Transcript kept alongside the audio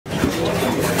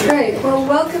Well,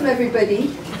 welcome everybody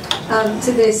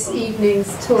to this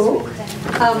evening's talk.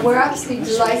 We're absolutely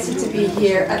delighted to be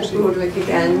here at the Broadwick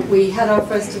again. We had our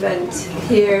first event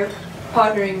here,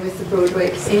 partnering with the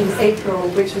Broadwicks in April,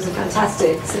 which was a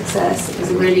fantastic success. It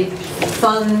was a really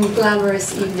fun,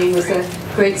 glamorous evening with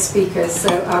a great speaker. So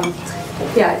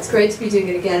yeah, it's great to be doing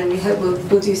it again, and we hope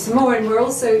we'll do some more. And we're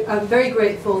also very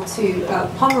grateful to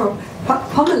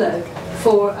Pomelo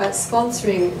for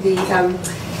sponsoring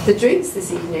the drinks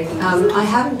this evening. I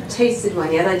haven't tasted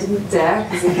one yet. I didn't dare,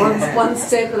 because one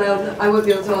sip I won't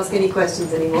be able to ask any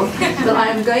questions anymore. But I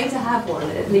am going to have one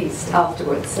at least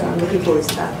afterwards, so I'm looking forward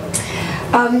to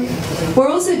that. We're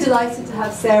also delighted to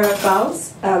have Sarah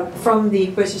Vowles from the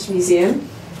British Museum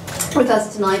with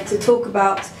us tonight to talk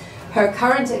about her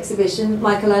current exhibition,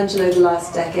 Michelangelo, The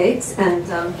Last Decades, and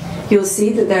you'll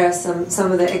see that there are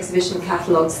some of the exhibition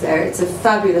catalogues there. It's a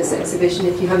fabulous exhibition.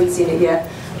 If you haven't seen it yet,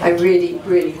 I really,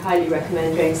 really highly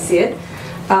recommend going to see it.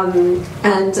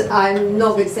 And I'm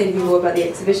not going to say anything more about the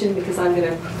exhibition because I'm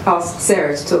going to ask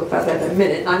Sarah to talk about that in a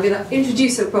minute. I'm going to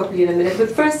introduce her properly in a minute,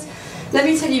 but first, let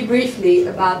me tell you briefly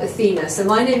about Athena. So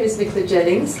my name is Nicola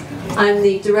Jennings. I'm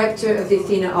the director of the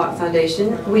Athena Art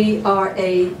Foundation. We are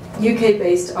a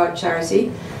UK-based art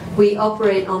charity. We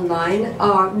operate online.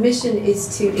 Our mission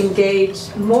is to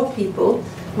engage more people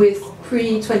with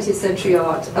pre-20th century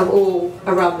art of all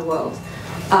around the world.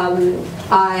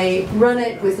 I run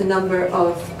it with a number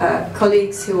of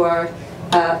colleagues who are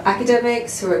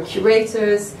academics, who are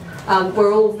curators.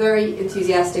 We're all very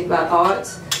enthusiastic about art.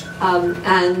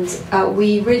 And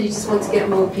we really just want to get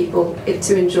more people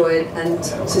to enjoy it and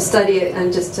to study it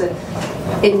and just to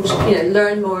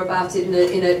learn more about it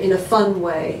in a fun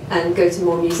way and go to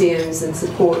more museums and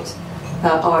support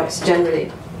art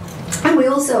generally. And we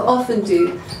also often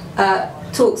do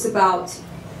talks about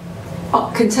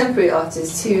contemporary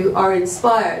artists who are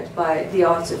inspired by the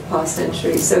art of past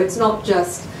centuries. So it's not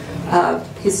just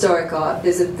historic art.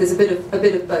 There's a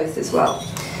bit of both as well.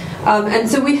 And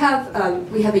so we have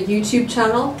a YouTube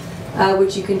channel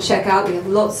which you can check out. We have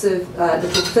lots of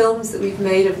little films that we've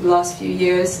made over the last few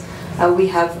years. We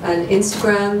have an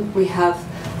Instagram.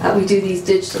 We do these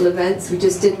digital events. We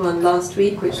just did one last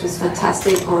week, which was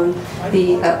fantastic, on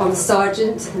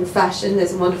Sargent and fashion.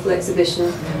 There's a wonderful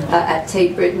exhibition at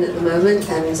Tate Britain at the moment,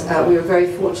 and we were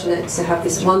very fortunate to have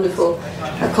this wonderful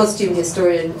costume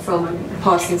historian from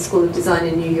Parsons School of Design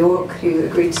in New York who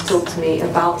agreed to talk to me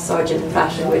about Sargent and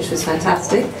fashion, which was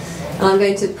fantastic. And I'm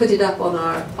going to put it up on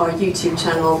our YouTube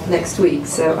channel next week,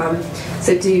 so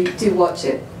do watch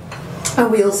it.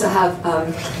 And we also have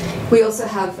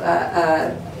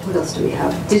what else do we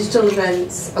have? Digital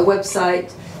events, a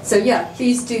website. So yeah,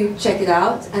 please do check it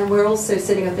out. And we're also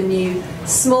setting up a new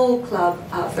small club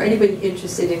for anybody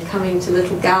interested in coming to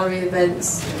little gallery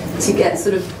events to get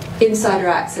sort of insider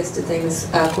access to things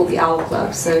called the Owl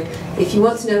Club. So if you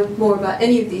want to know more about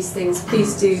any of these things,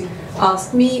 please do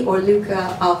ask me or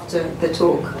Luca after the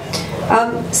talk.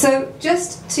 So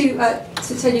just to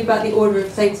tell you about the order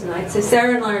of play tonight. So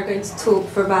Sarah and I are going to talk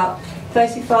for about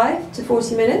 35 to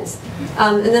 40 minutes,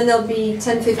 and then there'll be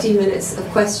 10-15 minutes of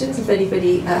questions. If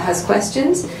anybody has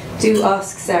questions, do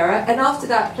ask Sarah, and after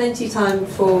that plenty of time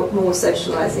for more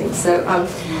socializing. So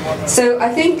I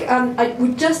think I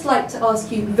would just like to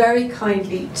ask you very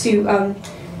kindly to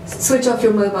switch off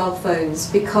your mobile phones,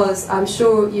 because I'm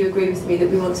sure you agree with me that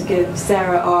we want to give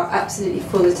Sarah our absolutely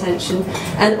full attention.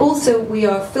 And also we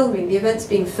are filming, the event's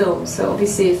being filmed, so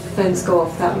obviously if phones go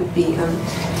off that would be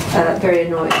very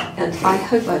annoying. And I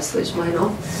hope I've switched mine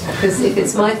off, because if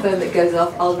it's my phone that goes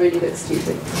off, I'll really look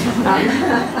stupid.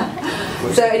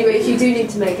 So anyway, if you do need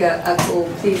to make a call,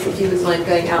 please, if you would mind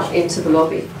going out into the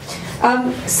lobby.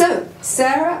 So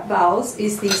Sarah Vowles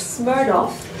is the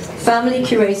Smirnoff family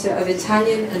curator of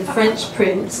Italian and French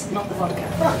print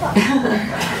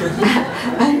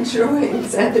and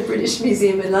drawings at the British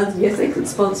Museum in London. Yes, they could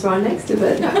sponsor our next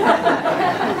event.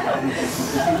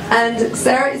 And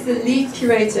Sarah is the lead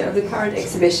curator of the current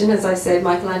exhibition, as I said,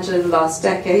 Michelangelo, The Last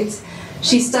Decades.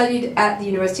 She studied at the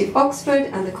University of Oxford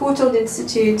and the Courtauld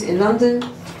Institute in London,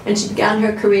 and she began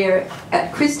her career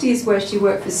at Christie's, where she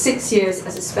worked for 6 years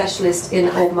as a specialist in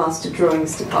Old Master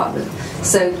Drawings department.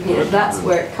 So, that's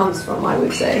where it comes from, I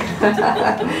would say.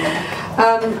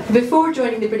 Before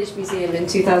joining the British Museum in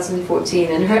 2014,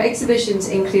 and her exhibitions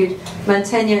include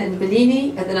Mantegna and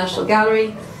Bellini at the National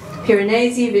Gallery,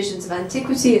 Piranesi, Visions of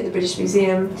Antiquity at the British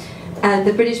Museum, and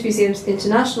the British Museum's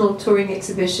international touring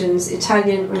exhibitions,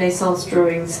 Italian Renaissance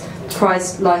drawings,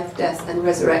 Christ, Life, Death and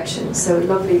Resurrection. So a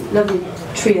lovely, lovely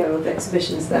trio of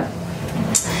exhibitions there.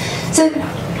 So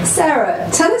Sarah,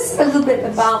 tell us a little bit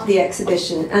about the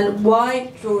exhibition and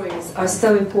why drawings are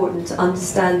so important to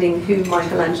understanding who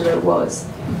Michelangelo was.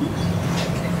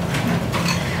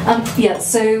 Yeah,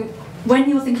 so when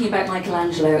you're thinking about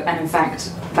Michelangelo, and in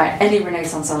fact about any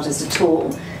Renaissance artist at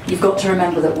all, you've got to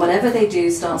remember that whatever they do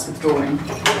starts with drawing.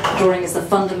 Drawing is the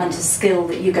fundamental skill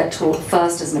that you get taught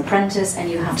first as an apprentice, and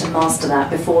you have to master that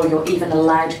before you're even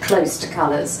allowed close to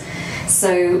colours.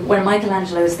 So when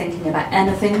Michelangelo is thinking about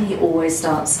anything, he always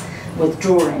starts with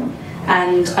drawing.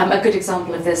 And a good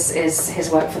example of this is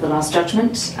his work for The Last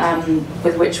Judgement,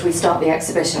 with which we start the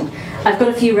exhibition. I've got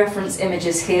a few reference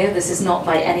images here. This is not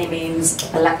by any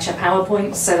means a lecture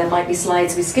PowerPoint, so there might be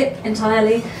slides we skip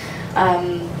entirely.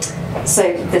 So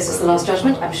this is The Last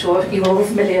Judgement. I'm sure you're all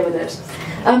familiar with it.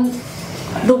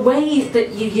 The way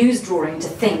that you use drawing to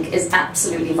think is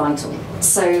absolutely vital.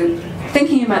 So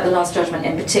thinking about The Last Judgement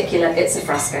in particular, it's a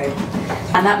fresco.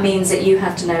 And that means that you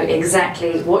have to know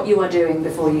exactly what you are doing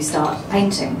before you start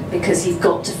painting, because you've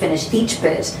got to finish each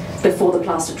bit before the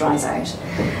plaster dries out.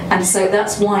 And so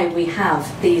that's why we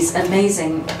have these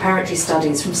amazing preparatory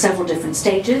studies from several different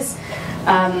stages.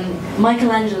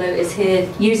 Michelangelo is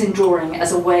here using drawing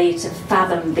as a way to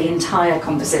fathom the entire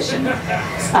composition.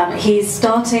 He's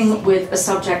starting with a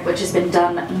subject which has been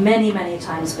done many, many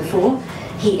times before.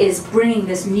 He is bringing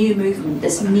this new movement,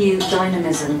 this new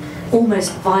dynamism,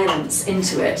 almost violence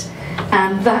into it.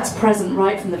 And that's present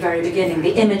right from the very beginning.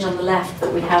 The image on the left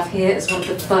that we have here is one of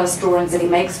the first drawings that he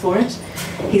makes for it.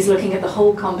 He's looking at the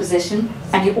whole composition,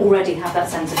 and you already have that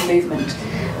sense of movement.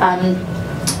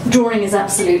 Drawing is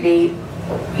absolutely,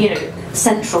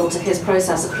 central to his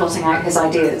process of plotting out his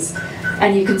ideas.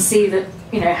 And you can see that,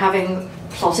 having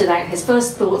plotted out his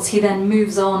first thoughts, he then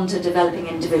moves on to developing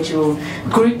individual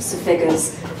groups of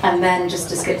figures, and then just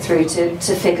to skip through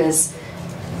to figures,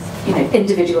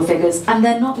 individual figures, and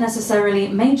they're not necessarily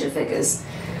major figures.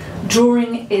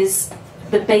 Drawing is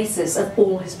the basis of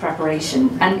all his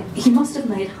preparation, and he must have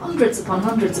made hundreds upon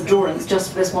hundreds of drawings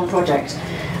just for this one project,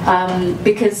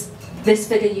 because this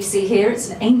figure you see here, it's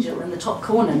an angel in the top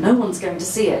corner. No one's going to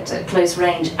see it at close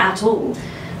range at all,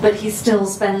 but he still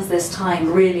spends this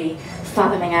time really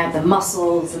fathoming out the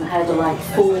muscles and how the light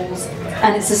falls.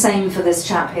 And it's the same for this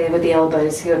chap here with the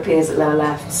elbows who appears at lower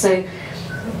left. So,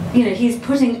 he's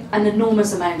putting an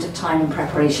enormous amount of time and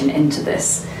preparation into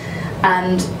this.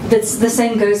 And the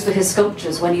same goes for his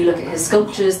sculptures. When you look at his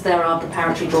sculptures, there are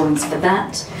preparatory drawings for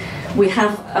that. We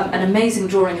have an amazing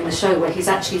drawing in the show where he's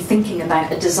actually thinking about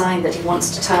a design that he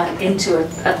wants to turn into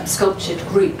a sculptured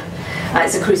group.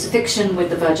 It's a crucifixion with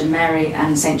the Virgin Mary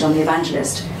and St. John the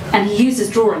Evangelist. And he uses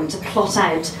drawing to plot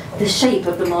out the shape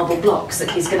of the marble blocks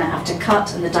that he's going to have to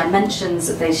cut and the dimensions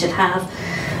that they should have.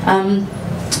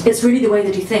 It's really the way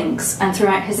that he thinks, and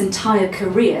throughout his entire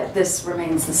career this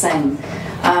remains the same.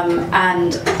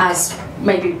 And as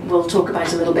maybe we'll talk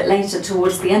about a little bit later,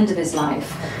 towards the end of his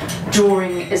life,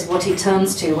 drawing is what he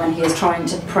turns to when he is trying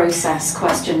to process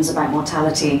questions about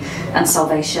mortality and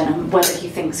salvation, and whether he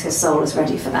thinks his soul is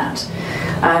ready for that.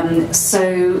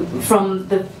 So from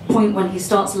the point when he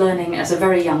starts learning as a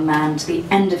very young man to the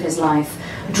end of his life,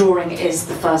 drawing is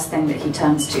the first thing that he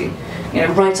turns to.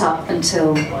 Right up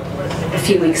until a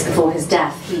few weeks before his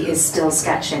death, he is still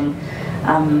sketching.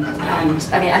 And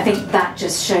I think that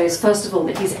just shows, first of all,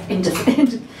 that he's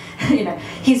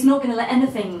he's not going to let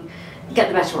anything get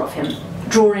the better of him.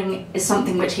 Drawing is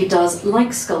something which he does like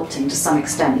sculpting to some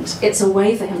extent. It's a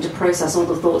way for him to process all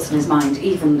the thoughts in his mind,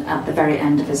 even at the very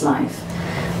end of his life.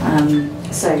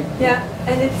 Yeah,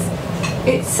 and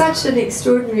it's such an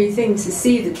extraordinary thing to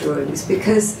see the drawings,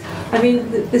 because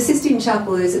the Sistine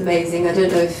Chapel is amazing. I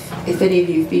don't know if any of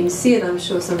you have been to see it. I'm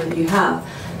sure some of you have,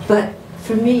 but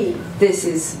for me, this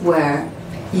is where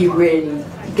you really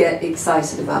get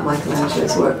excited about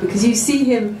Michelangelo's work, because you see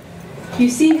him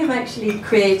actually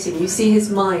creating, you see his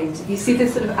mind, you see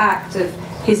this sort of act of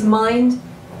his mind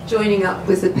joining up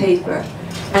with the paper.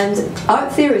 And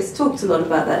art theorists talked a lot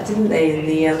about that, didn't they, in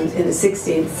the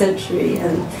 16th century,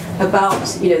 and about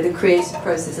the creative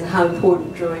process and how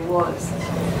important drawing was.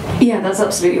 Yeah, that's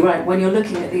absolutely right. When you're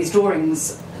looking at these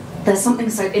drawings, there's something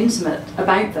so intimate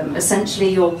about them. Essentially,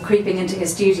 you're creeping into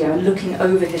his studio and looking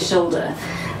over his shoulder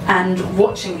and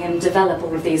watching him develop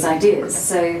all of these ideas.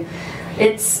 So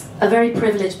it's a very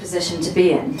privileged position to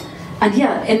be in. And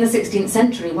yeah, in the 16th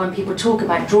century, when people talk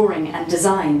about drawing and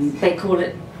design, they call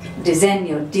it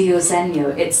disegno,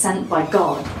 diosegno, it's sent by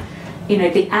God.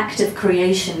 The act of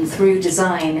creation through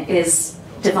design is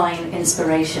divine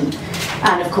inspiration.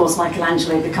 And of course,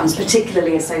 Michelangelo becomes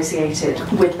particularly associated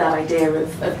with that idea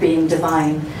of being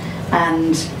divine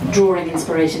and drawing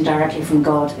inspiration directly from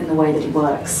God in the way that he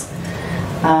works.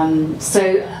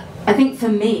 So I think for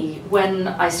me, when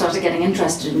I started getting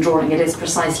interested in drawing, it is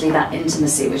precisely that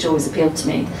intimacy which always appealed to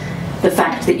me. The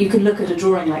fact that you can look at a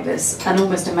drawing like this and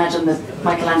almost imagine that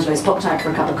Michelangelo's popped out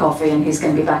for a cup of coffee and he's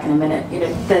going to be back in a minute. You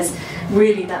know, there's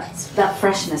really that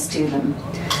freshness to them.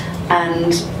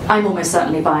 And I'm almost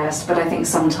certainly biased, but I think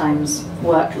sometimes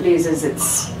work loses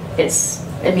its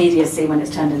immediacy when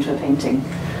it's turned into a painting.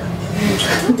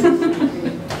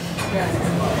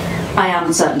 I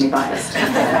am certainly biased.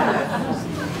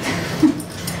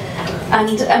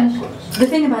 And the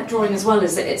thing about drawing as well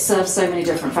is that it serves so many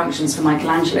different functions for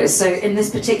Michelangelo. So in this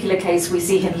particular case, we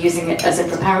see him using it as a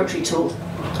preparatory tool,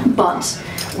 but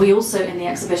we also in the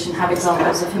exhibition have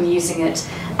examples of him using it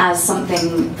as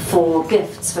something for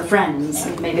gifts for friends,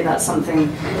 and maybe that's something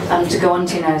to go on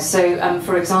to now. So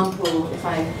for example, if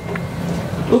I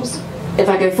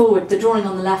go forward, the drawing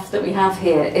on the left that we have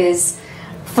here is,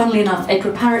 funnily enough, a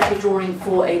preparatory drawing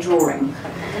for a drawing.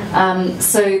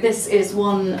 So this is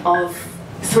one of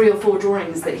 3 or 4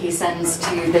 drawings that he sends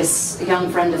to this young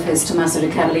friend of his, Tommaso de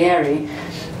Cavalieri,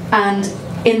 and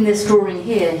in this drawing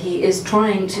here he is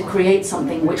trying to create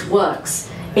something which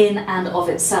works in and of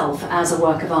itself as a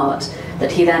work of art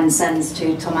that he then sends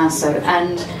to Tommaso.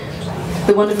 And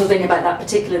the wonderful thing about that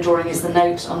particular drawing is the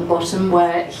note on the bottom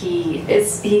where he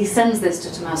sends this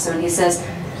to Tommaso and he says,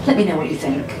 "Let me know what you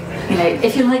think. You know,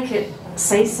 if you like it,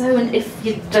 say so, and if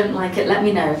you don't like it, let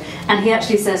me know." And he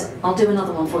actually says, "I'll do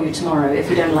another one for you tomorrow if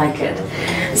you don't like it."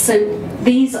 So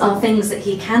these are things that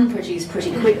he can produce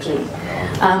pretty quickly.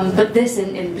 But this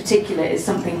in particular is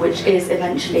something which is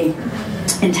eventually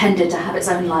intended to have its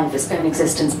own life, its own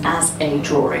existence as a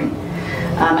drawing.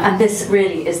 And this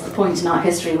really is the point in art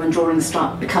history when drawings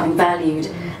start becoming valued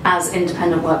as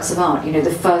independent works of art. You know,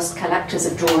 the first collectors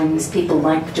of drawings, people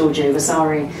like Giorgio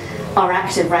Vasari, are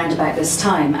active round about this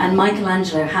time, and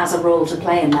Michelangelo has a role to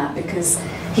play in that because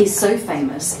he's so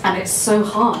famous and it's so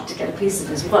hard to get a piece of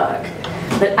his work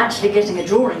that actually getting a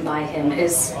drawing by him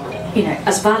is, you know,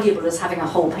 as valuable as having a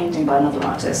whole painting by another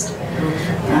artist.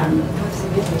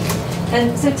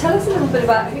 And so tell us a little bit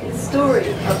about, I think the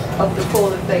story of the fall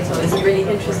of Phaeton is a really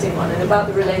interesting one, and about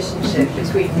the relationship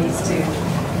between these two.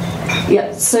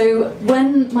 Yeah, so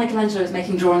when Michelangelo is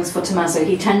making drawings for Tommaso,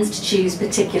 he tends to choose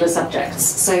particular subjects.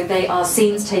 So they are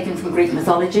scenes taken from Greek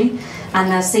mythology,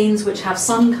 and they're scenes which have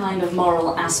some kind of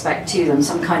moral aspect to them,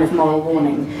 some kind of moral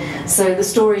warning. So the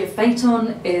story of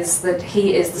Phaeton is that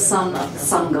he is the son of the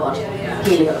sun god,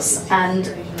 Helios,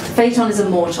 and Phaeton is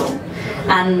immortal,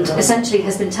 and essentially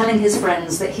has been telling his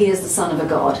friends that he is the son of a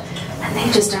god, and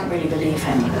they just don't really believe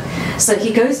him. So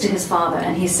he goes to his father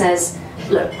and he says,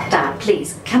 "Look, Dad,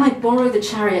 please, can I borrow the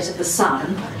chariot of the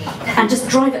sun and just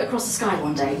drive it across the sky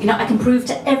one day? You know, I can prove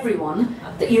to everyone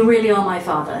that you really are my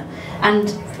father."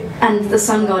 And the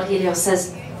sun god Helios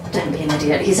says, "Don't be an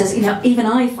idiot." He says, "You know, even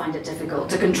I find it difficult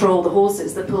to control the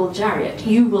horses that pull the chariot.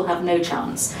 You will have no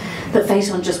chance." But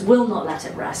Phaeton just will not let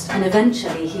it rest, and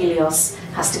eventually Helios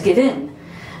has to give in.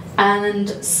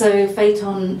 And so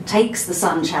Phaeton takes the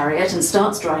sun chariot and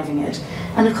starts driving it,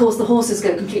 and of course the horses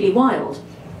go completely wild.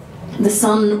 The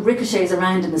sun ricochets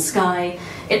around in the sky,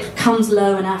 it comes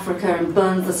low in Africa and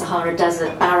burns the Sahara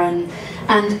Desert barren,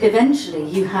 and eventually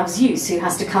you have Zeus, who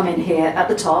has to come in here at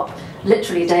the top,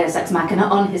 literally Deus Ex Machina,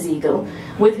 on his eagle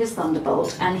with his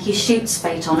thunderbolt, and he shoots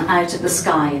Phaeton out of the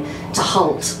sky to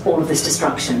halt all of this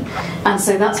destruction. And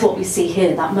so that's what we see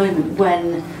here, that moment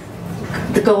when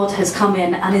the god has come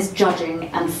in and is judging,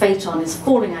 and Phaeton is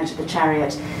falling out of the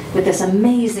chariot with this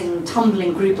amazing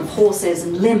tumbling group of horses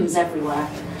and limbs everywhere.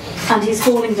 And he's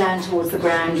falling down towards the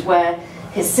ground where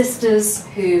his sisters,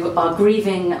 who are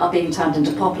grieving, are being turned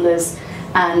into poplars,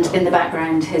 and in the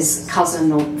background his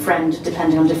cousin or friend,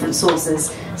 depending on different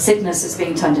sources, Cygnus, is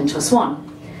being turned into a swan.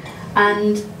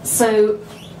 And so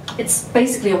it's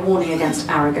basically a warning against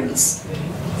arrogance.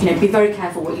 You know, be very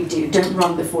careful what you do. Don't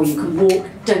run before you can walk.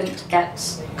 Don't get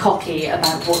cocky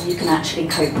about what you can actually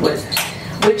cope with.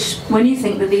 Which, when you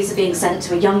think that these are being sent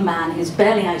to a young man who's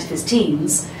barely out of his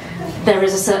teens, there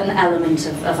is a certain element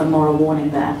of a moral warning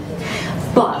there.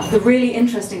 But the really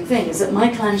interesting thing is that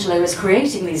Michelangelo is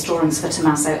creating these drawings for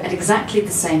Tommaso at exactly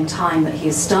the same time that he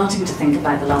is starting to think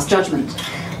about the Last Judgement.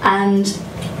 And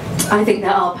I think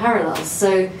there are parallels.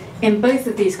 So in both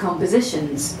of these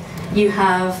compositions, you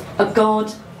have a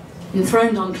god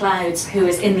enthroned on clouds who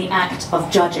is in the act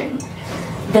of judging.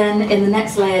 Then in the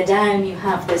next layer down, you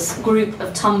have this group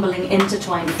of tumbling,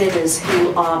 intertwined figures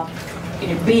who are, you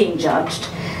know, being judged.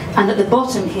 And at the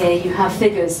bottom here, you have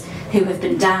figures who have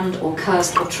been damned or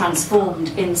cursed or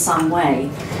transformed in some way.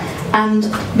 And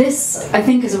this, I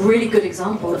think, is a really good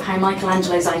example of how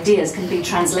Michelangelo's ideas can be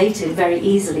translated very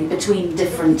easily between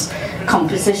different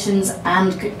compositions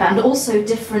and also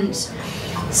different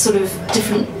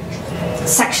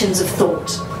sections of thought.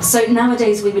 So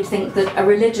nowadays we would think that a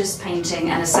religious painting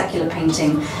and a secular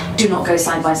painting do not go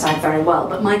side by side very well,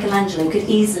 but Michelangelo could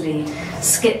easily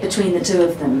skip between the two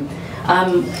of them.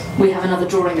 We have another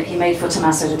drawing that he made for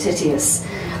Tommaso da Titius,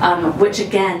 which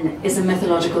again is a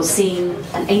mythological scene,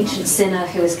 an ancient sinner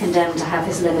who is condemned to have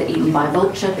his liver eaten by a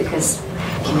vulture because,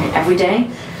 you know, every day,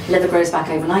 liver grows back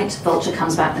overnight, vulture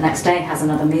comes back the next day, has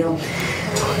another meal.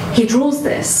 He draws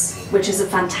this, which is a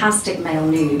fantastic male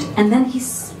nude, and then he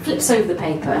flips over the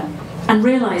paper and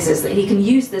realises that he can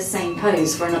use this same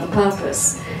pose for another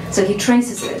purpose. So he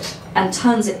traces it and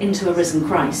turns it into a risen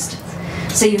Christ.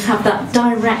 So you have that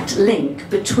direct link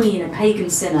between a pagan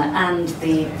sinner and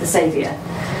the Saviour,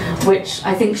 which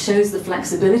I think shows the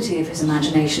flexibility of his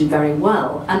imagination very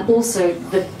well, and also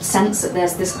the sense that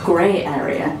there's this grey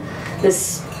area,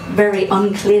 this very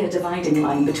unclear dividing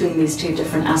line between these two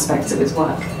different aspects of his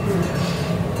work.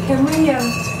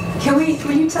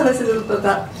 Will you tell us a little bit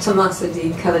about Tommaso di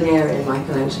Cavaliere and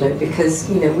Michelangelo? Because,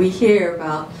 you know, we hear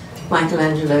about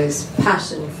Michelangelo's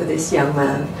passion for this young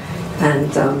man,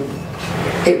 and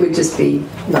it would just be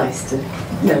nice to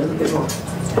know a little bit more.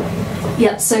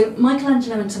 Yeah, so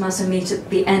Michelangelo and Tommaso meet at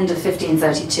the end of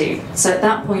 1532. So at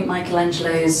that point,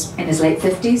 Michelangelo is in his late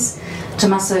 50s.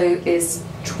 Tommaso is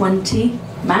 20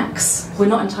 max. We're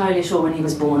not entirely sure when he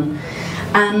was born.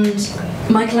 And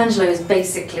Michelangelo is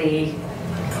basically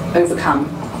overcome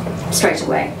straight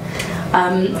away.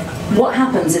 What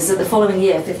happens is that the following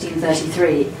year,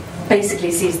 1533,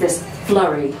 basically sees this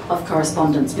flurry of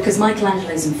correspondence, because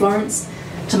Michelangelo's in Florence,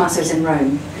 Tommaso's in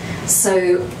Rome.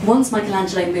 So once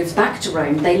Michelangelo moves back to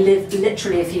Rome, they live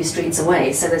literally a few streets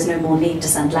away, so there's no more need to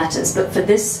send letters. But for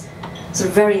this sort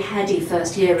of very heady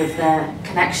first year of their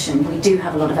connection, we do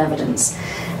have a lot of evidence.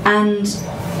 And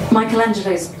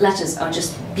Michelangelo's letters are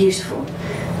just beautiful.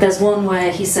 There's one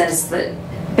where he says that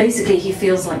basically he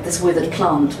feels like this withered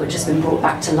plant which has been brought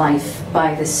back to life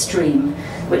by this stream,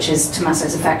 which is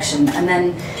Tommaso's affection. And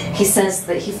then he says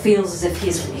that he feels as if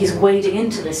he's wading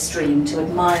into this stream to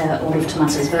admire all of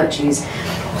Tommaso's virtues,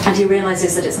 and he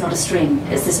realises that it's not a stream,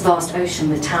 it's this vast ocean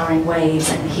with towering waves,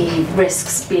 and he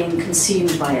risks being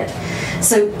consumed by it.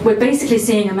 So we're basically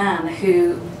seeing a man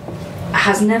who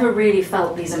has never really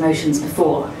felt these emotions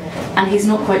before, and he's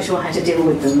not quite sure how to deal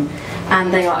with them,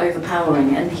 and they are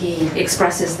overpowering, and he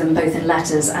expresses them both in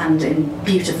letters and in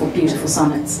beautiful, beautiful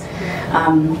sonnets.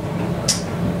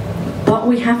 But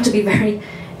we have to be very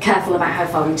careful about how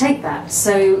far we take that.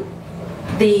 So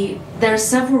there are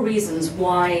several reasons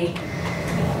why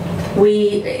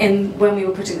when we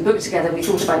were putting the book together, we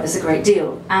thought about this a great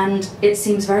deal, and it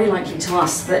seems very likely to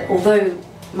us that although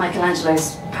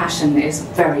Michelangelo's passion is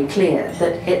very clear,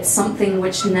 that it's something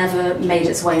which never made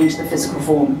its way into the physical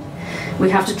form. We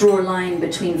have to draw a line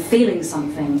between feeling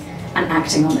something and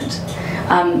acting on it.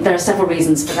 There are several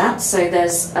reasons for that. So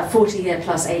there's a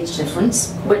 40-year-plus age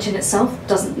difference, which in itself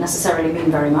doesn't necessarily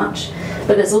mean very much,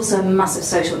 but there's also a massive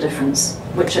social difference,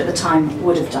 which at the time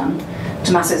would have done.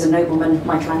 Tommaso's a nobleman,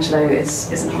 Michelangelo is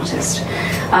an artist.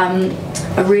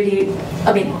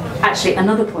 Actually,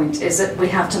 another point is that we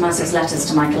have Tommaso's letters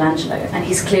to Michelangelo, and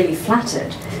he's clearly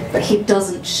flattered, but he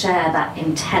doesn't share that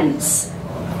intense,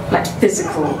 like,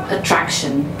 physical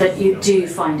attraction that you do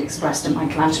find expressed in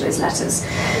Michelangelo's letters.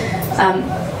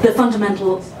 The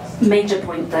fundamental major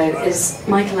point, though, is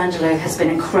Michelangelo has been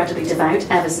incredibly devout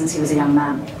ever since he was a young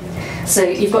man. So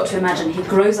you've got to imagine he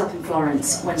grows up in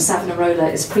Florence when Savonarola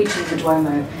is preaching in the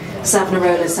Duomo.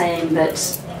 Savonarola saying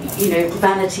that, you know,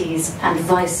 vanities and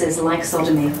vices like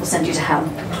sodomy will send you to hell.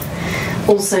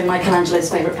 Also, Michelangelo's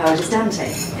favourite poet is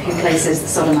Dante, who places the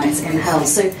sodomites in hell.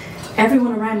 So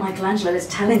everyone around Michelangelo is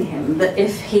telling him that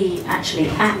if he actually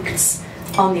acts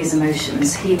on these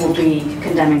emotions, he will be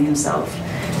condemning himself.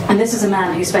 And this is a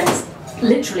man who spends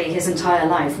literally his entire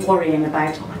life worrying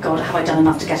about, oh my God, have I done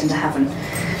enough to get into heaven?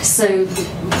 So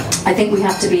I think we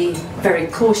have to be very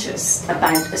cautious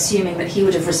about assuming that he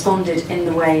would have responded in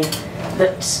the way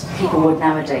that people would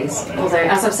nowadays. Although,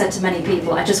 as I've said to many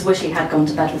people, I just wish he had gone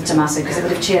to bed with Tommaso, because it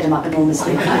would have cheered him up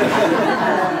enormously.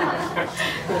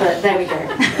 But there we go.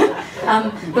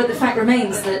 But the fact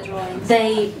remains that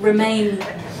they remain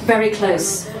very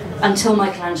close until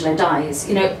Michelangelo dies.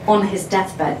 You know, on his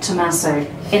deathbed, Tommaso,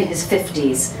 in his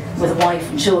 50s, with a wife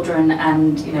and children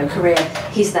and, you know, career,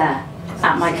 he's there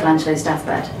at Michelangelo's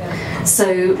deathbed. So,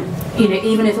 you know,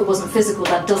 even if it wasn't physical,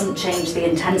 that doesn't change the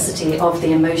intensity of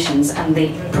the emotions and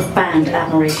the profound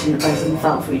admiration that both of them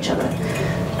felt for each other.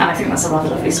 And I think that's a rather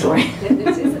lovely story.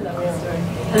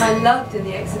 And I loved in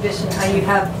the exhibition how you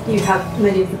have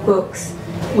many of the books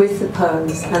with the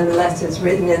poems and the letters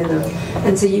written in them,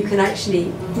 and so you can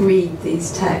actually read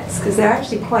these texts because they're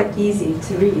actually quite easy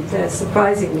to read. They're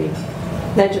surprisingly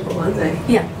legible, aren't they?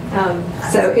 Yeah.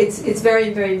 So it's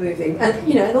very, very moving,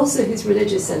 and and also his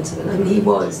religious sentiment. I mean, he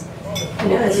was,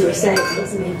 as you were saying,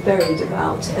 wasn't he very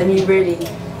devout, and you really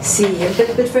see him.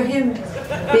 But for him,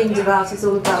 being devout is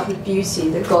all about the beauty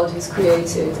that God has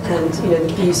created, and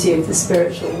the beauty of the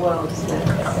spiritual world, isn't it?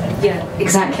 Yeah,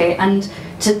 exactly. And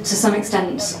to some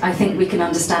extent, I think we can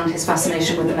understand his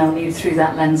fascination with the male nude through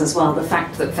that lens as well. The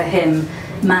fact that for him,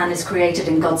 man is created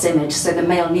in God's image, so the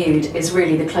male nude is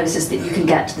really the closest that you can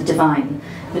get to the divine.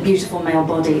 The beautiful male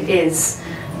body is,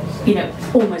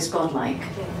 almost godlike.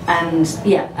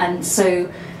 And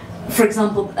so, for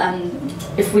example,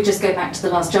 if we just go back to the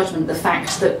Last Judgement, the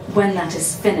fact that when that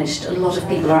is finished, a lot of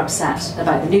people are upset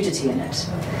about the nudity in it.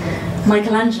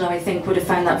 Michelangelo, I think, would have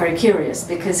found that very curious,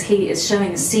 because he is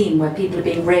showing a scene where people are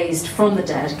being raised from the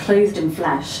dead, clothed in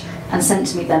flesh, and sent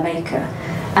to meet their maker.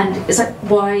 And it's like,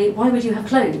 why would you have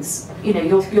clothes?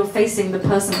 You're facing the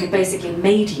person who basically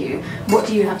made you. What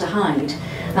do you have to hide?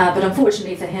 But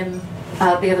unfortunately for him,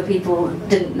 the other people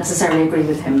didn't necessarily agree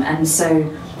with him, and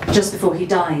so just before he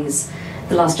dies,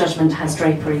 the Last Judgement has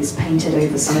draperies painted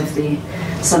over some of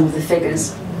the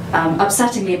figures.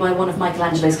 Upsettingly, by one of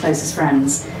Michelangelo's closest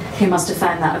friends, who must have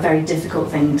found that a very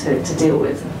difficult thing to deal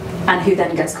with, and who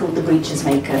then gets called the breeches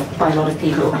maker by a lot of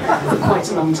people for quite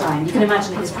a long time. You can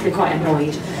imagine he's probably quite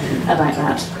annoyed about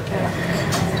that.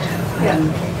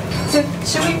 Yeah. So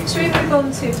should we move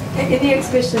on to, in the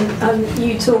exhibition,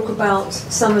 you talk about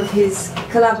some of his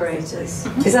collaborators.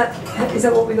 Is that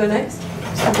what we go next?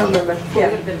 I can't remember. Yeah.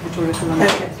 Okay.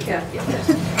 Yeah.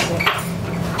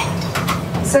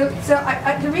 So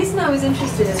the reason I was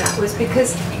interested in that was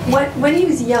because when he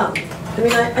was young, I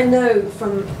mean, I know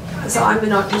from, so I'm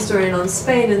an art historian on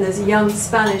Spain, and there's a young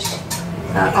Spanish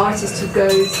artist who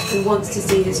goes and wants to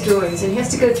see his drawings, and he has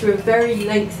to go through a very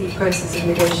lengthy process of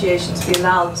negotiation to be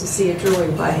allowed to see a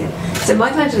drawing by him. So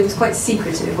Michelangelo was quite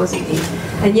secretive, wasn't he?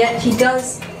 And yet he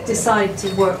does decide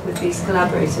to work with these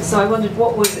collaborators. So I wondered,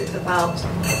 what was it about,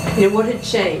 what had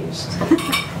changed?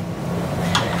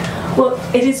 Well,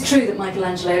 it is true that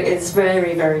Michelangelo is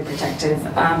very, very protective,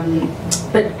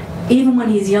 but even when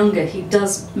he's younger, he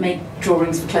does make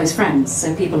drawings for close friends,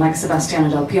 so people like Sebastiano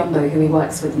del Piombo, who he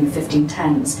works with in the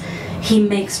 1510s. He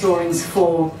makes drawings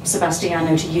for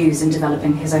Sebastiano to use in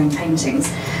developing his own paintings.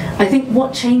 I think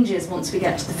what changes once we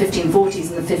get to the 1540s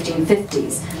and the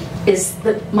 1550s is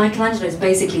that Michelangelo is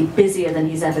basically busier than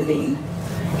he's ever been.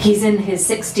 He's in his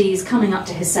 60s, coming up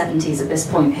to his 70s at this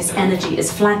point. His energy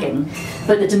is flagging,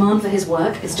 but the demand for his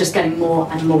work is just getting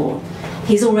more and more.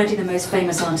 He's already the most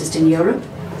famous artist in Europe.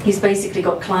 He's basically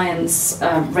got clients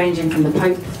ranging from the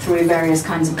Pope through various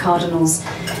kinds of cardinals.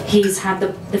 He's had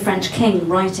the French king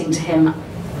writing to him,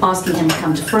 asking him to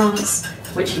come to France,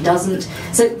 which he doesn't.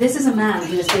 So this is a man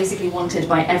who is basically wanted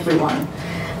by everyone.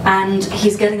 And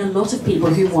he's getting a lot of people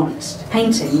who want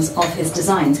paintings of his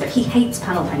designs, but he hates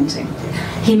panel painting.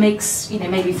 He makes,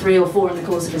 maybe 3 or 4 in the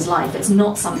course of his life. It's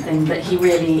not something that he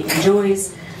really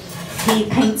enjoys. He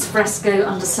paints fresco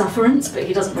under sufferance, but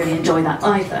he doesn't really enjoy that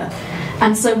either.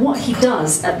 And so what he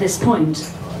does at this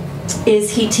point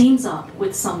is he teams up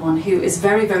with someone who is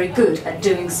very, very good at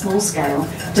doing small-scale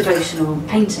devotional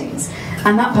paintings.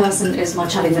 And that person is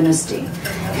Marcello Venusti,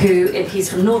 who, if he's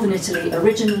from northern Italy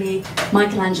originally,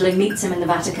 Michelangelo meets him in the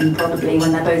Vatican probably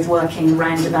when they're both working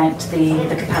round about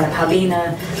the Cappella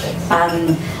Paolina.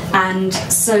 And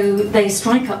so they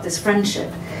strike up this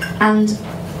friendship. And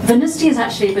Venusti is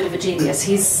actually a bit of a genius.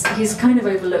 He's kind of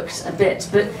overlooked a bit,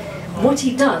 but what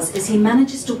he does is he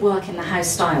manages to work in the house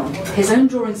style. His own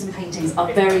drawings and paintings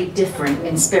are very different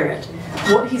in spirit.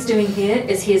 What he's doing here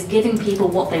is he is giving people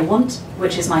what they want,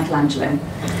 which is Michelangelo.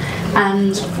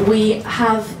 And we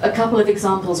have a couple of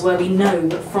examples where we know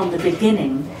that from the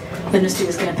beginning Venusti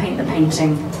was going to paint the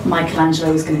painting,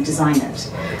 Michelangelo was going to design it.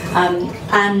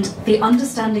 And the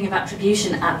understanding of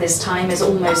attribution at this time is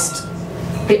almost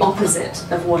the opposite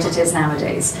of what it is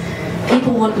nowadays.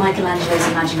 People want Michelangelo's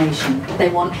imagination. They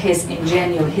want his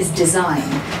ingenio, his design.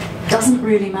 Doesn't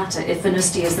really matter if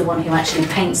Venusti is the one who actually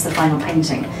paints the final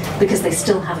painting, because they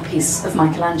still have a piece of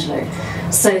Michelangelo.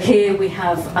 So here we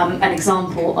have an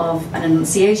example of an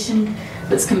Annunciation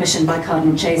that's commissioned by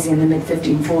Cardinal Chesi in the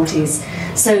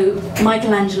mid-1540s. So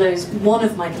one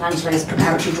of Michelangelo's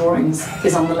preparatory drawings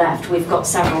is on the left. We've got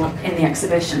several in the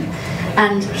exhibition.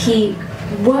 And he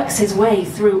works his way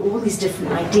through all these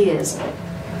different ideas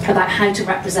about how to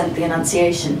represent the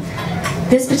Annunciation.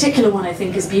 This particular one I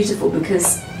think is beautiful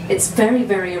because it's very,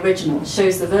 very original. It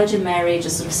shows the Virgin Mary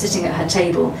just sort of sitting at her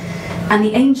table, and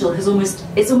the angel it's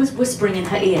almost whispering in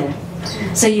her ear.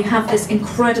 So you have this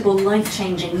incredible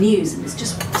life-changing news, and it's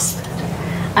just whispered.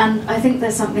 And I think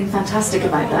there's something fantastic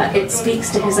about that. It speaks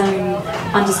to his own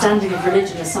understanding of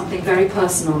religion as something very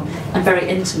personal and very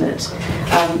intimate,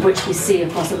 which we see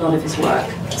across a lot of his work.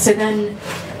 So then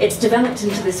it's developed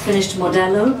into this finished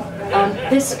modello.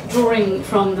 This drawing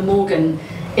from the Morgan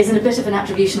is in a bit of an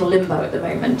attributional limbo at the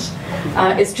moment.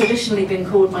 It's traditionally been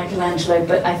called Michelangelo,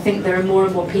 but I think there are more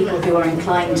and more people who are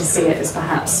inclined to see it as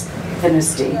perhaps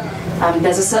Venusti.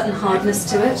 There's a certain hardness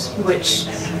to it, which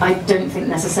I don't think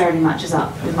necessarily matches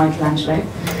up with Michelangelo.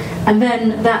 And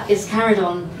then that is carried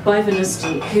on by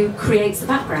Venusti, who creates the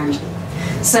background.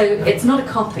 So it's not a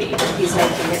copy that he's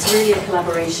making, it's really a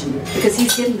collaboration, because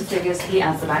he's given the figures, he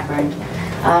adds the background.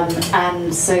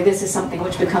 And so this is something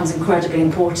which becomes incredibly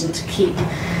important to keep,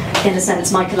 in a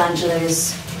sense,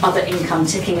 Michelangelo's other income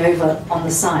ticking over on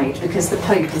the side, because the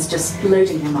Pope is just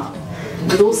loading him up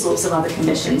with all sorts of other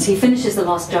commissions. He finishes the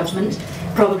Last Judgement,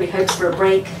 probably hopes for a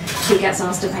break. He gets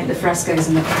asked to paint the frescoes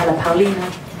in the Capella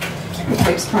Paolina, the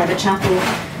Pope's private chapel,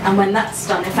 and when that's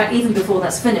done, in fact even before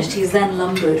that's finished, he's then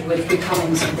lumbered with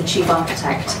becoming sort of the chief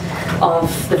architect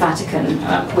of the Vatican,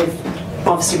 with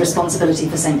obviously responsibility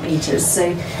for St. Peter's.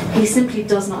 So he simply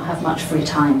does not have much free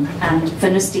time, and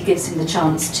Venusti gives him the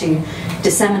chance to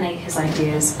disseminate his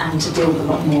ideas and to deal with a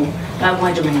lot more, a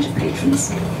wider range of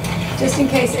patrons. Just in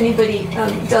case anybody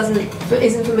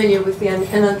isn't familiar with the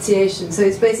Annunciation, so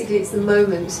it's the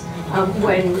moment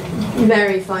when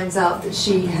Mary finds out that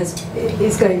she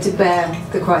is going to bear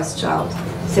the Christ child.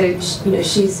 So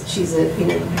she's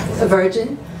a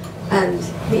virgin, and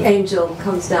the angel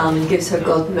comes down and gives her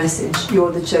God the message: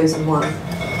 "You're the chosen one."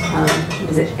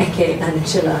 Is it Ecce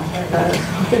Ancilla?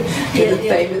 The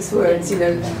famous words,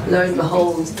 lo and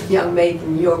behold, young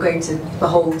maiden, you're going to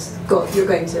behold God, you're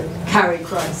going to carry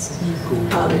Christ.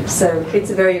 So it's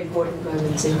a very important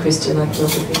moment in Christian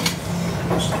iconography.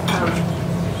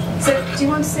 So do you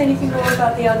want to say anything more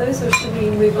about the others, or should we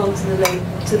move on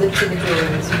to the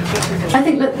drawings? I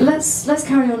think let's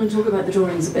carry on and talk about the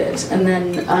drawings a bit, and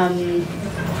then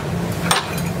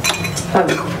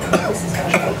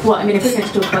well, I mean, if we're going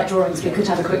to talk about drawings, we could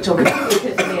have a quick talk about the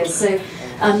Epiphanias. So,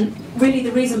 really,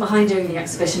 the reason behind doing the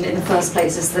exhibition in the first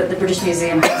place is that the British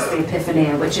Museum has the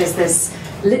Epiphania, which is this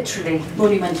literally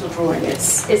monumental drawing.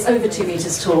 It's over 2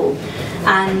 meters tall,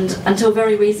 and until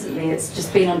very recently, it's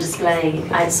just been on display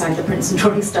outside the Princeton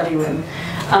Drawing Study Room.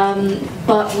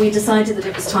 But we decided that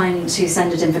it was time to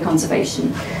send it in for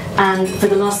conservation. And for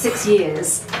the last 6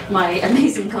 years, my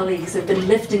amazing colleagues have been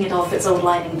lifting it off its old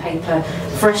lining paper,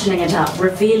 freshening it up,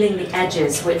 revealing the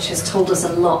edges, which has told us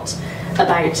a lot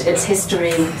about its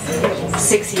history.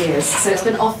 6 years. So it's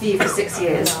been off view for 6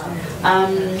 years.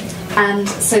 And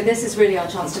so this is really our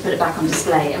chance to put it back on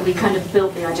display, and we kind of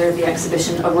built the idea of the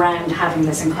exhibition around having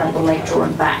this incredible late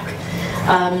drawing back.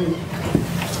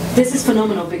 This is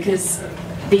phenomenal because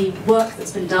the work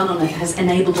that's been done on it has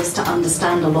enabled us to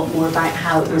understand a lot more about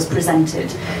how it was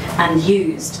presented and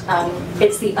used.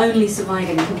 It's the only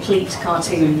surviving complete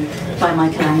cartoon by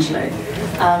Michelangelo.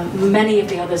 Many of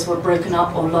the others were broken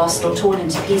up or lost or torn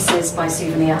into pieces by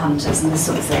souvenir hunters and this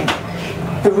sort of thing.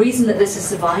 The reason that this has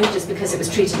survived is because it was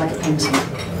treated like a painting.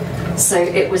 So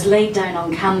it was laid down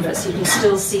on canvas. You can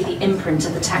still see the imprint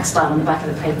of the textile on the back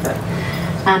of the paper.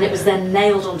 And it was then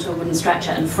nailed onto a wooden stretcher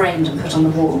and framed and put on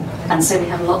the wall. And so we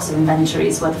have lots of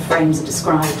inventories where the frames are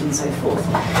described and so forth.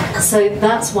 So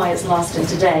that's why it's lasted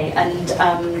today. And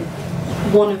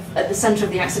at the centre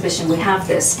of the exhibition we have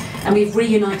this, and we've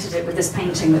reunited it with this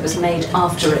painting that was made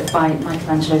after it by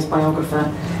Michelangelo's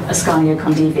biographer, Ascanio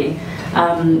Condivi,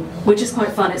 which is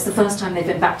quite fun. It's the first time they've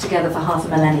been back together for half a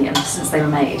millennium since they were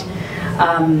made.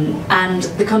 And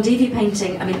the Condivi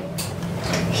painting, I mean,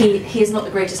 he is not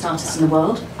the greatest artist in the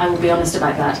world, I will be honest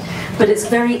about that, but it's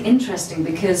very interesting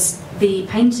because the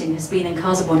painting has been in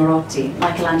Casa Buonarroti,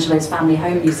 Michelangelo's family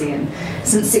home museum,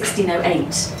 since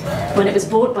 1608, when it was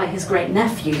bought by his great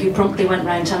nephew, who promptly went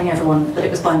round telling everyone that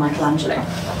it was by Michelangelo,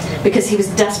 because he was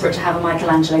desperate to have a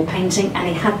Michelangelo painting, and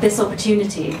he had this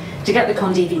opportunity to get the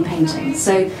Condivi painting.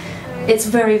 So it's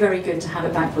very, very good to have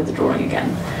it back with the drawing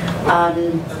again.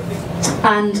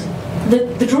 And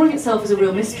the drawing itself is a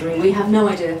real mystery. We have no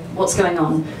idea what's going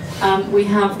on. We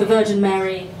have the Virgin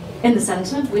Mary in the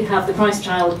centre, we have the Christ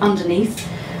child underneath,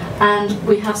 and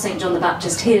we have St. John the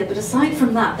Baptist here, but aside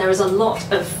from that there is a lot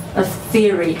of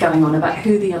theory going on about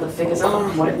who the other figures are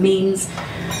and what it means.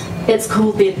 It's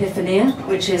called the Epiphania,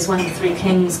 which is when the three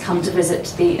kings come to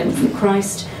visit the infant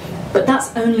Christ. But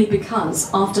that's only because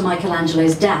after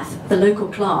Michelangelo's death, the local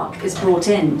clerk is brought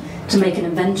in to make an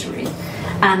inventory,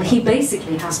 and he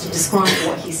basically has to describe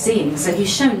what he's seeing. So he's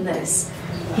shown this.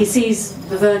 He sees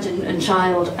the Virgin and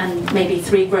Child and maybe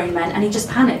 3 grown men, and he just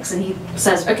panics and he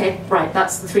says, okay, right,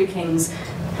 that's the 3 kings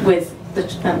with the,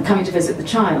 coming to visit the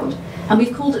child. And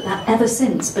we've called it that ever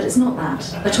since, but it's not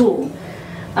that at all.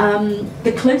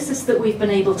 The closest that we've been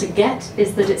able to get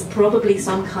is that it's probably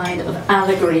some kind of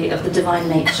allegory of the divine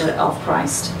nature of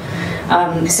Christ.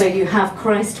 So you have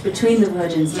Christ between the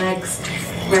Virgin's legs,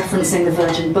 referencing the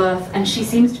virgin birth, and she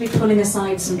seems to be pulling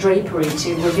aside some drapery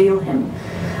to reveal him.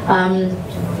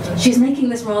 She's making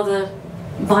this rather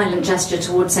violent gesture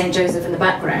towards St. Joseph in the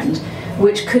background,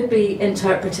 which could be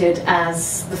interpreted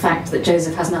as the fact that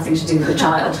Joseph has nothing to do with the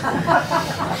child,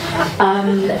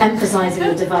 emphasising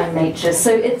the divine nature.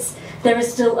 So there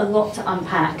is still a lot to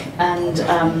unpack, and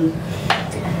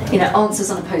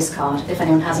answers on a postcard if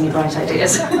anyone has any bright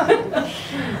ideas.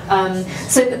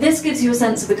 So this gives you a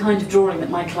sense of the kind of drawing that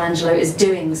Michelangelo is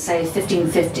doing, say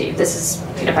 1550. This is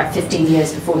about 15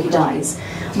 years before he dies.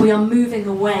 We are moving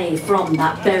away from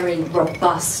that very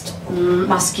robust,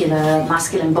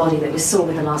 masculine body that we saw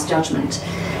with the Last Judgement.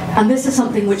 And this is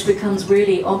something which becomes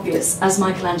really obvious as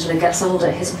Michelangelo gets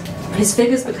older. His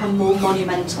figures become more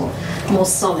monumental, more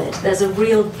solid. There's a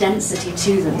real density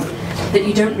to them that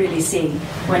you don't really see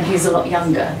when he's a lot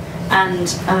younger. And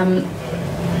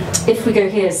if we go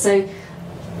here, so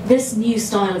this new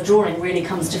style of drawing really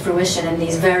comes to fruition in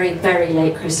these very, very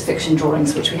late crucifixion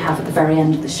drawings, which we have at the very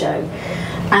end of the show.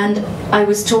 And I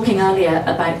was talking earlier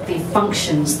about the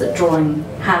functions that drawing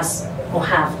has or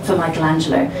have for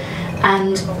Michelangelo.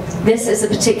 And this is a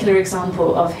particular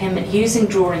example of him using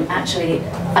drawing actually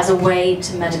as a way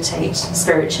to meditate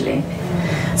spiritually.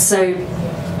 So,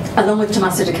 along with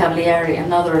Tommaso de Cavalieri,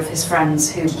 another of his friends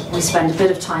who we spend a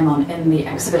bit of time on in the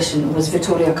exhibition was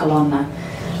Vittorio Colonna,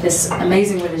 this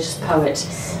amazing religious poet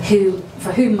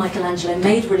for whom Michelangelo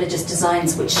made religious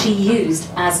designs which he used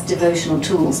as devotional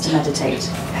tools to meditate.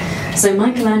 So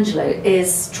Michelangelo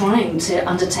is trying to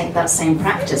undertake that same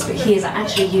practice, but he is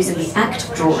actually using the act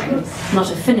of drawing,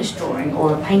 not a finished drawing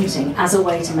or a painting, as a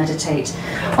way to meditate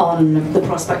on the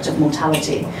prospect of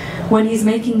mortality. When he's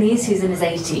making these, he's in his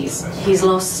 80s. He's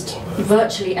lost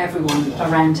virtually everyone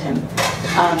around him,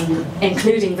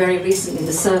 including very recently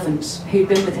the servant who'd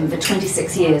been with him for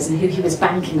 26 years and who he was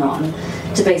banking on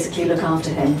to basically look after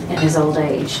him in his old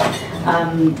age.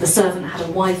 The servant had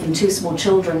a wife and 2 small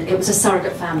children. It was a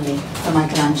surrogate family for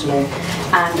Michelangelo,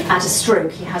 and at a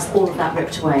stroke he has all of that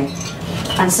ripped away.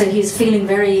 And so he's feeling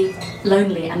very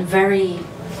lonely and very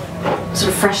sort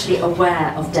of freshly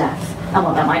aware of death and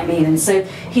what that might mean. And so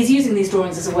he's using these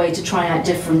drawings as a way to try out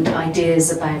different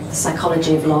ideas about the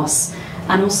psychology of loss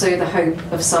and also the hope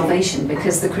of salvation,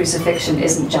 because the crucifixion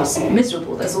isn't just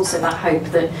miserable, there's also that hope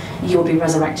that you'll be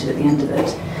resurrected at the end of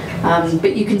it.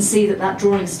 But you can see that that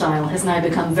drawing style has now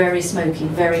become very smoky,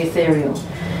 very ethereal.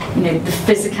 You know, the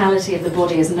physicality of the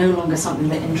body is no longer something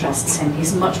that interests him.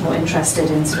 He's much more interested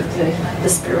in sort of the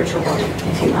spiritual body,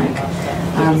 if you like.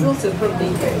 He's also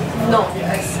probably not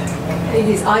as,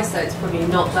 his eyesight's probably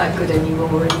not that good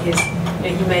anymore,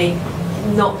 and he may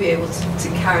not be able to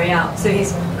carry out. So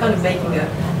he's kind of making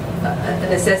a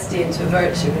necessity into a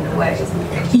virtue in a way,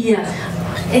 isn't he? Yeah.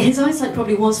 His eyesight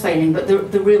probably was failing, but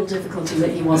the real difficulty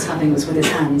that he was having was with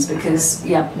his hands, because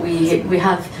we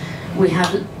have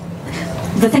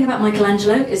the thing about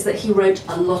Michelangelo is that he wrote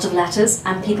a lot of letters,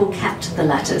 and people kept the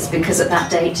letters, because at that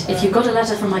date, if you got a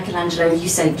letter from Michelangelo, you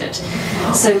saved it.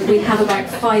 So we have about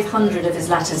 500 of his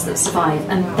letters that survive,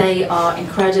 and they are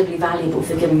incredibly valuable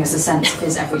for giving us a sense of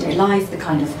his everyday life, the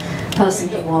kind of person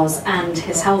he was, and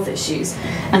his health issues.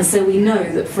 And so we know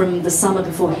that from the summer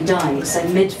before he died, so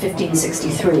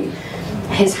mid-1563,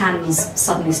 his hands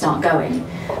suddenly start going.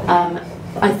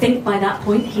 I think by that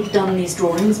point he'd done these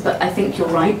drawings, but I think you're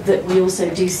right that we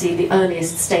also do see the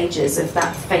earliest stages of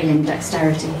that failing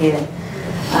dexterity here.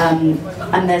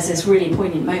 And there's this really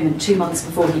poignant moment 2 months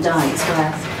before he dies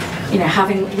where, you know,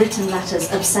 having written letters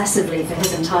obsessively for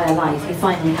his entire life, he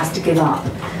finally has to give up.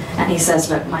 And he says,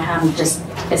 look, my hand just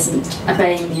isn't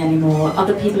obeying me anymore.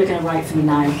 Other people are going to write for me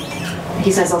now.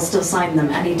 He says, I'll still sign them,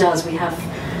 and he does. We have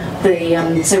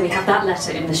so we have that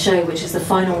letter in the show, which is the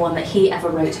final one that he ever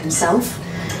wrote himself.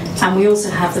 And we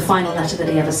also have the final letter that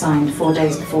he ever signed 4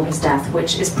 days before his death,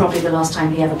 which is probably the last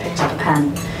time he ever picked up a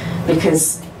pen,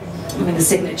 because I mean the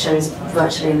signature is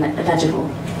virtually illegible,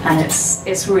 and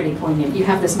it's really poignant. You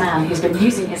have this man who's been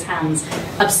using his hands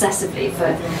obsessively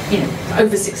for, you know,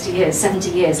 over 60 years,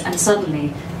 70 years, and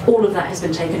suddenly all of that has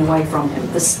been taken away from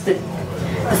him. The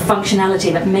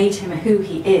functionality that made him who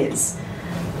he is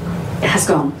has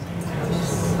gone.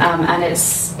 And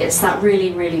it's that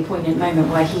really, really poignant moment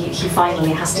where he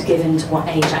finally has to give in to what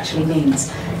age actually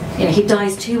means. You know, he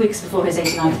dies 2 weeks before his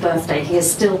 89th birthday. He is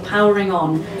still powering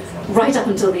on right up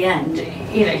until the end.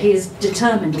 You know, he is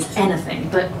determined as anything,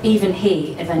 but even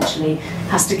he eventually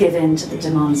has to give in to the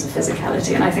demands of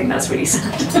physicality, and I think that's really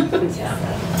sad.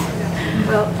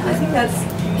 Well, I think that's,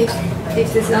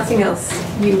 if there's nothing else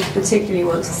you particularly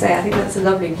want to say, I think that's a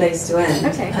lovely place to end.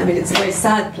 Okay. I mean, it's a very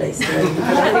sad place to end,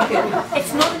 but I think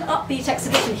it's not an upbeat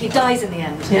exhibition. He dies in the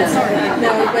end. Yeah. Sorry.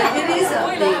 No, but it is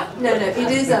upbeat. No, it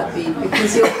is upbeat,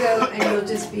 because you'll go and you'll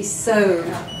just be so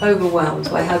overwhelmed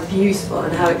by how beautiful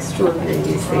and how extraordinary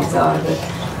these things are. That,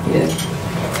 you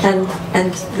know,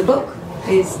 and the book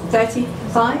is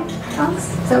 £35.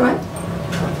 Is that right?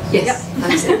 Yes,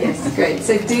 yep. Yes, great.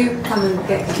 So do come and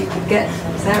you could get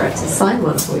Sarah to sign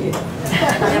one for you.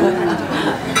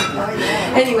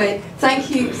 Anyway, thank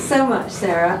you so much,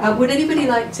 Sarah. Would anybody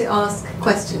like to ask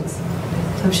questions?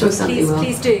 I'm sure somebody will.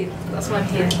 Please do. That's why I'm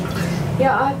here.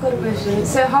 Yeah, I've got a question.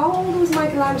 So how old was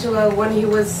Michelangelo when he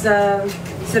was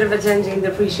sort of attending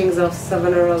the preachings of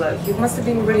Savonarola? He must have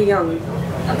been really young.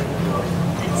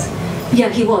 Yeah,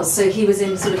 he was. So he was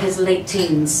in sort of his late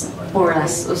teens, more or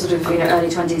less, or sort of early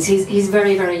 20s. He's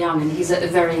very, very young, and he's at a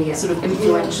very sort of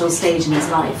influential stage in his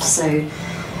life. So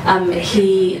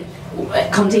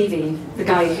Conceiving, the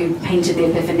guy who painted the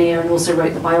Epiphania and also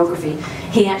wrote the biography,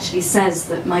 he actually says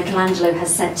that Michelangelo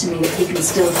has said to me that he can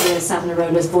still hear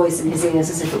Savonarola's voice in his ears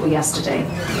as if it were yesterday.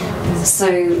 So,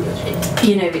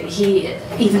 you know, he,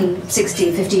 even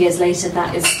 60, 50 years later,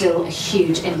 that is still a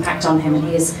huge impact on him, and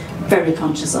he is very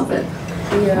conscious of it.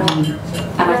 Yeah.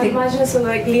 And I think, imagine so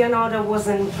like Leonardo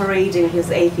wasn't parading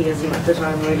his atheism at the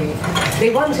time, really. They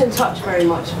weren't in touch very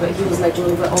much, but he was like a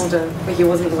little bit older, but he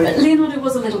wasn't really. Leonardo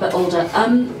was a little bit older.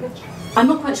 I'm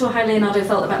not quite sure how Leonardo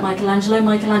felt about Michelangelo.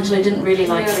 Michelangelo didn't really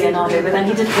like Leonardo, but then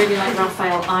he didn't really like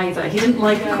Raphael either. He didn't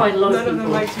like quite a lot of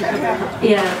people.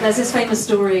 Yeah, there's this famous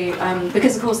story,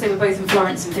 because of course they were both in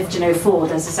Florence in 1504,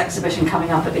 there's this exhibition coming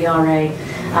up at the RA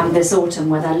this autumn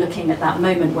where they're looking at that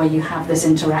moment where you have this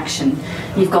interaction.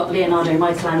 You've got Leonardo,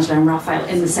 Michelangelo and Raphael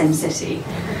in the same city.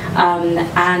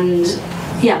 And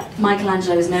yeah,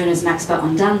 Michelangelo is known as an expert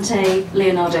on Dante,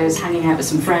 Leonardo is hanging out with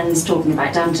some friends talking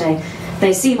about Dante.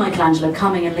 They see Michelangelo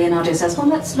coming and Leonardo says, well,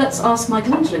 let's ask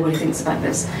Michelangelo what he thinks about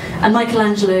this. And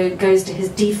Michelangelo goes to his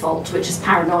default, which is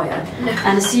paranoia,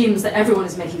 and assumes that everyone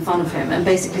is making fun of him and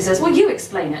basically says, well, you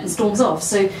explain it, and storms off.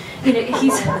 So, you know,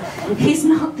 he's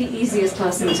not the easiest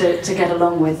person to get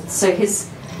along with. So his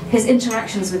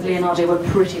interactions with Leonardo were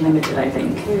pretty limited, I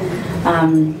think.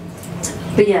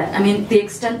 But yeah, I mean, the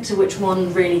extent to which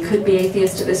one really could be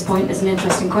atheist at this point is an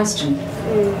interesting question.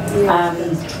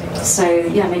 So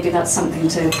yeah, maybe that's something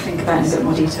to think about in a bit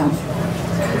more detail.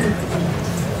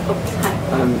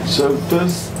 So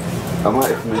I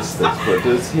might have missed this, but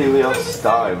does Helios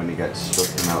die when he gets struck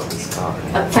out of the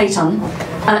sky? Phaeton.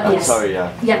 Yes. Sorry,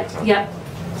 yeah.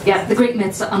 Yeah, the Greek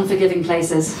myths are unforgiving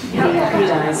places. He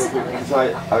dies. So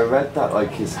I read that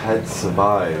like his head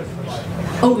survived.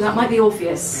 Oh, that might be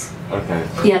Orpheus. Okay.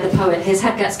 Yeah, the poet. His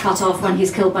head gets cut off when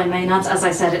he's killed by Maenads. As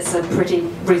I said, it's a pretty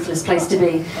ruthless place to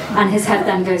be. And his head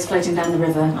then goes floating down the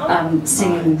river,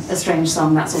 singing a strange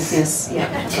song. That's Orpheus.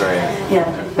 Yeah. Right.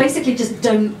 Yeah. Basically, just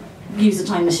don't use a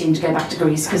time machine to go back to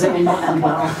Greece because it may not end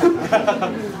well.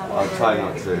 I'll try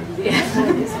not to. Yeah.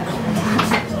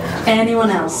 Anyone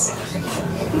else?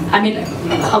 I mean,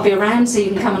 I'll be around, so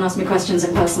you can come and ask me questions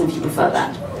in person if you prefer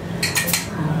that.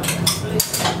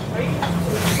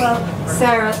 Well,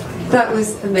 Sarah, that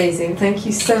was amazing. Thank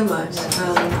you so much.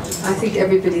 I think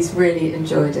everybody's really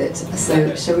enjoyed it.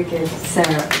 So shall we give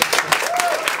Sarah...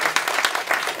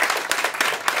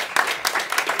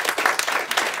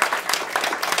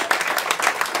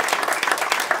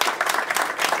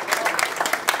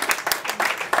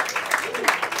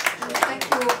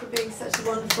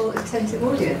 attentive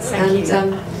audience,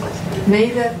 and may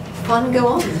the fun go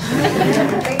on.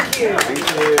 Thank you.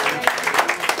 Thank you.